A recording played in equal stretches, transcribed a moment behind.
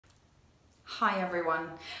Hi everyone.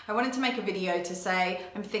 I wanted to make a video to say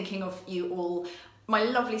I'm thinking of you all, my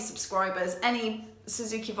lovely subscribers, any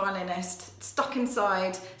Suzuki violinist stuck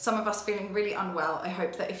inside, some of us feeling really unwell. I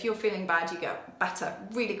hope that if you're feeling bad, you get better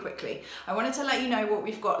really quickly. I wanted to let you know what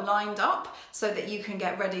we've got lined up so that you can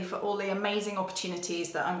get ready for all the amazing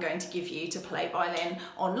opportunities that I'm going to give you to play violin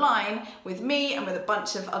online with me and with a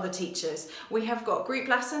bunch of other teachers. We have got group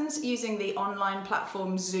lessons using the online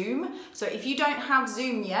platform Zoom. So if you don't have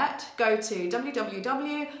Zoom yet, go to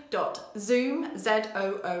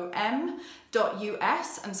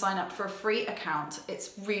www.zoom.us and sign up for a free account.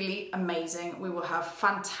 It's really amazing. We will have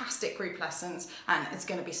fantastic group lessons and it's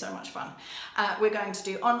going to be so much fun. We're going to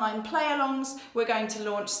do online play-alongs. We're going to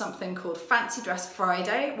launch something called Fancy Dress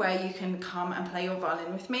Friday, where you can come and play your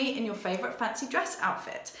violin with me in your favourite fancy dress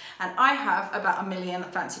outfit. And I have about 1 million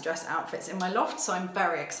fancy dress outfits in my loft, so I'm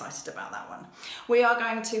very excited about that one. We are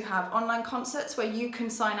going to have online concerts where you can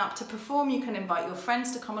sign up to perform. You can invite your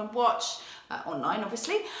friends to come and watch. Online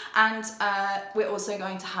obviously, and we're also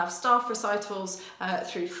going to have staff recitals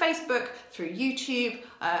through Facebook, through YouTube,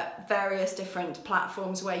 various different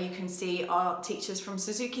platforms where you can see our teachers from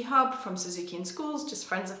Suzuki Hub, from Suzuki in Schools, just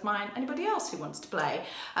friends of mine, anybody else who wants to play,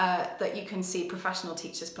 that you can see professional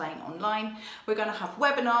teachers playing online. We're going to have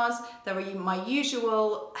webinars. There are my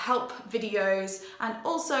usual help videos, and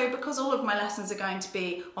also because all of my lessons are going to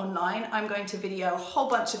be online, I'm going to video a whole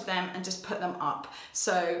bunch of them and just put them up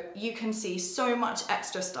so you can see so much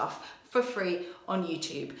extra stuff for free on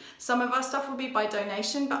YouTube. Some of our stuff will be by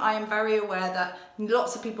donation, but I am very aware that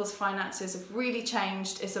lots of people's finances have really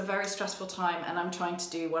changed. It's a very stressful time and I'm trying to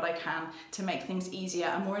do what I can to make things easier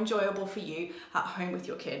and more enjoyable for you at home with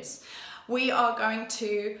your kids. We are going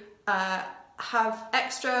to have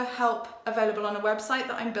extra help available on a website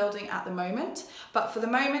that I'm building at the moment. But for the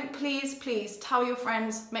moment, please tell your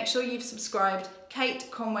friends, make sure you've subscribed. Kate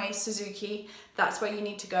Conway Suzuki, that's where you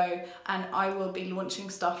need to go, and I will be launching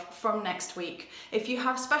stuff from next week. If you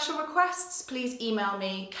have special requests, please email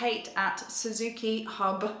me,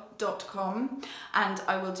 kate@suzukihub.com, and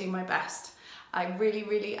I will do my best. I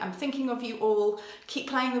really am thinking of you all. Keep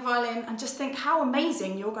playing the violin and just think how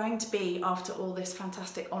amazing you're going to be after all this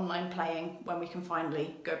fantastic online playing when we can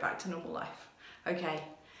finally go back to normal life. Okay,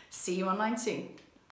 see you online soon.